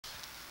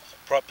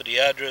Property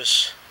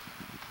address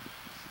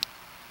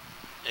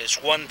is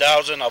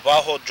 1000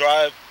 Abajo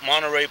Drive,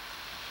 Monterey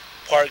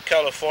Park,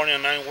 California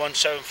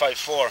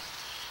 91754.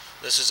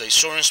 This is a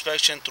sewer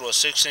inspection through a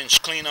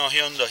 6-inch clean out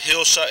here in the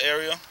hillside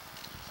area.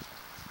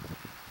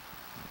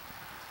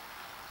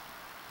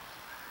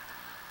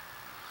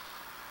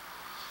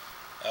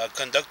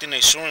 Conducting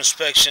a sewer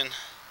inspection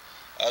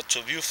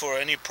to view for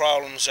any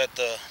problems at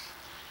the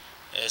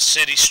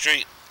city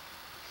street,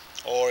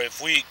 or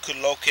if we could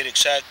locate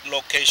exact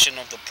location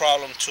of the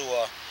problem to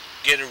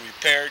get it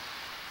repaired.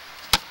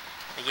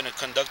 We're going to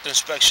conduct the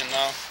inspection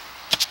now.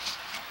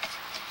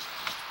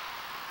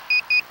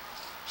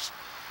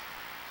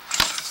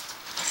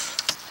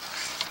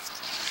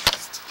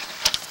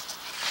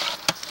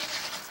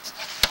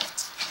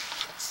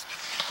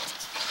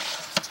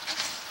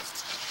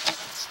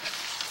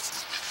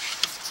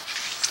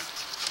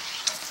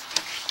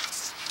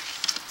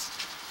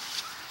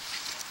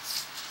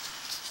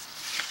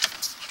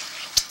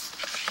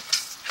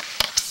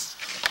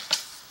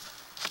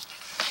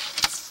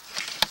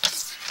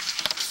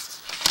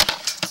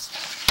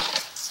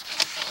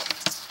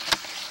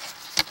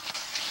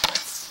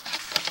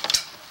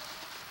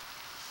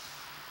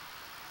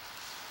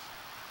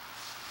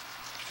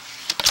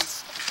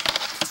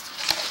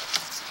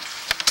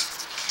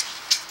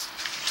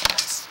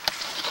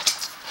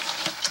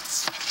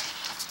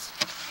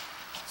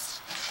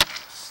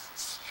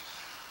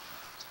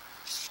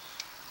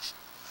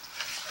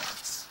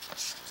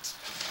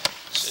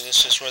 See,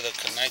 this is where the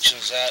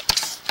connection's at,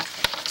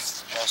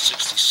 about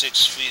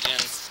 66 feet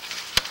in.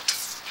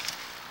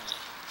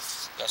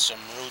 Got some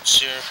roots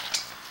here,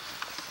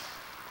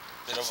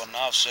 bit of an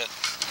offset.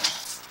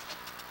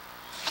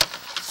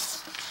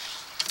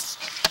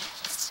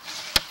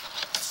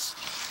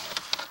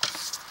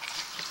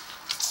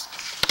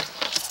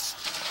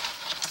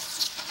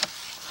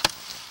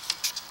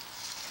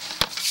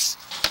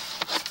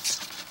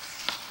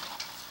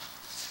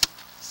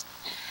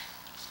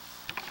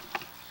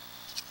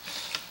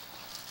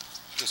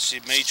 You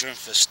can see major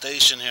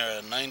infestation here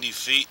at 90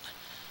 feet,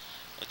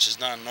 which is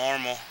not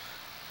normal.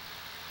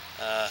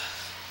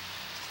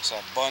 There's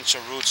a bunch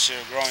of roots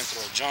here growing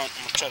through a joint.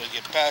 I'm going to try to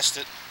get past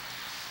it.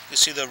 You can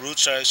see the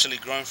roots are actually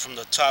growing from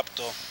the top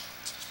though.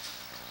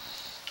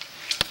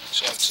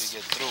 So actually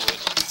get through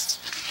it.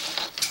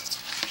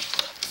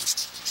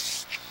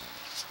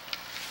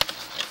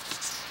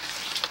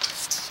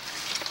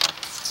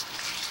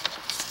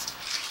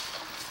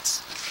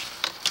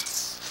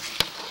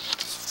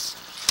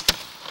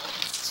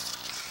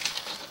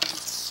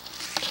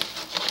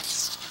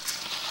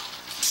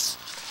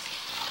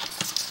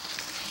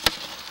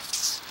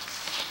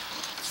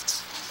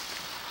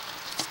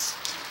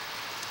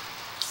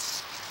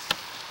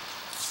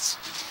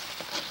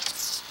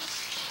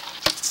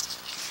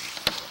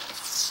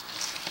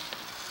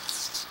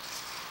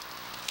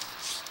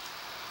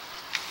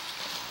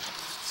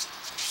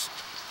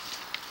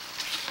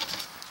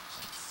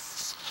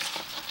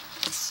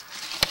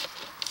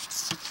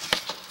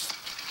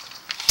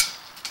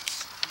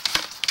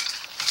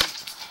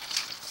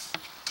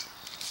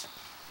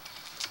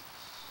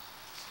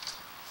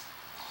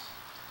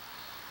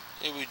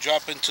 Here we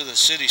drop into the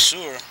city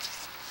sewer.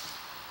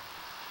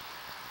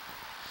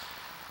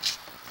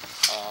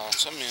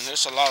 So I mean,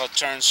 there's a lot of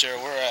turns here.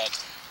 We're at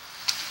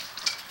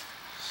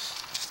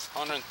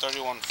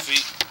 131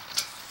 feet.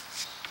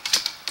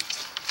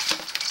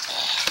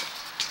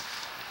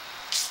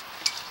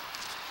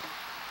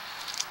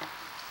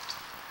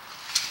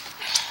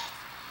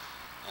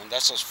 And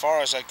that's as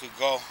far as I could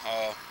go.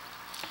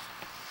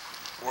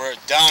 We're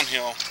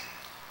downhill.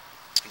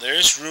 There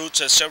is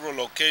roots at several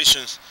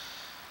locations.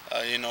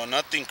 You know,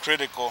 nothing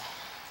critical,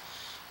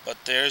 but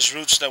there's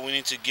roots that we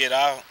need to get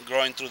out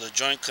growing through the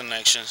joint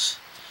connections.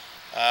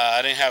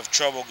 I didn't have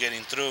trouble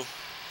getting through.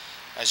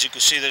 As you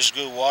can see, there's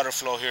good water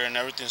flow here and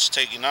everything's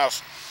taking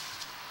off.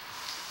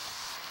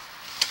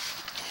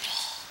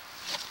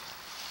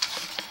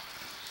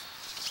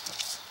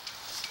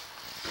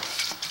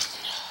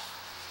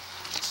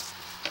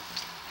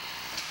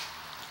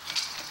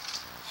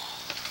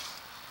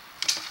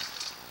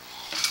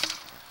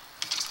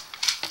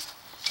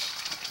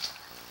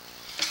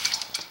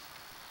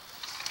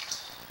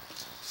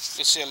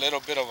 You can see a little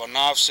bit of an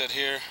offset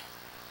here.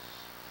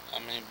 I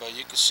mean, but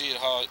you can see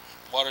how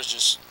water's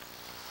just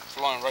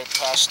flowing right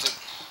past it.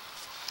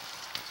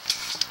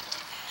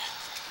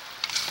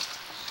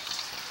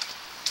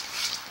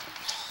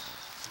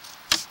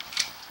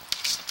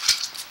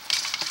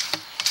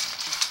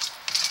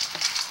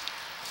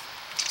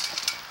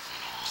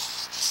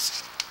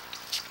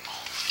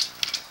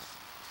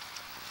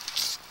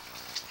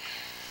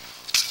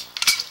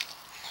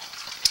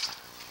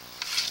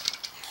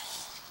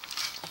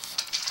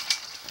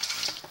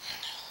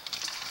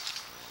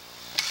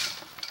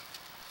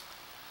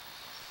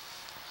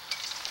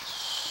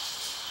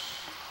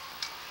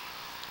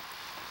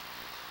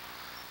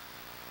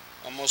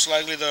 Most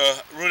likely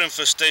the root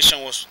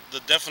infestation was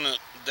the definite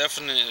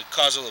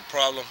cause of the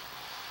problem.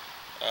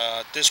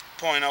 At this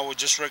point, I would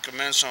just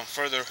recommend some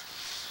further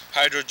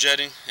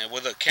hydrojetting and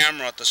with a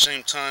camera at the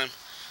same time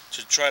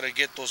to try to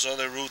get those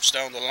other roots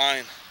down the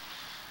line.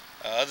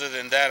 Other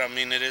than that, I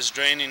mean, it is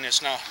draining.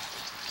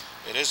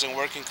 It is in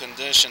working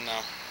condition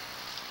now,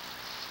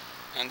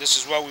 and this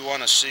is what we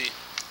want to see.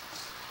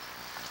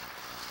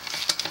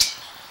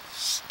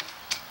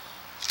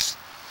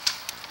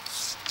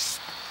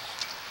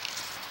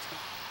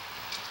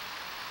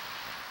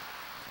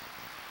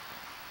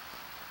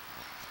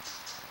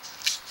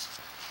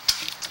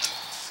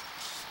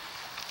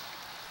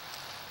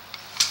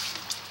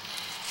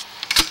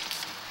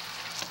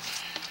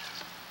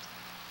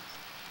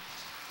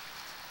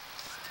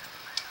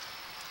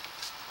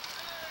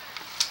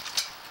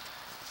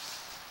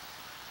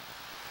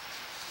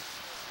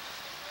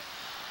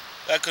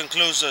 That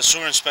concludes the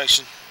sewer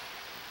inspection.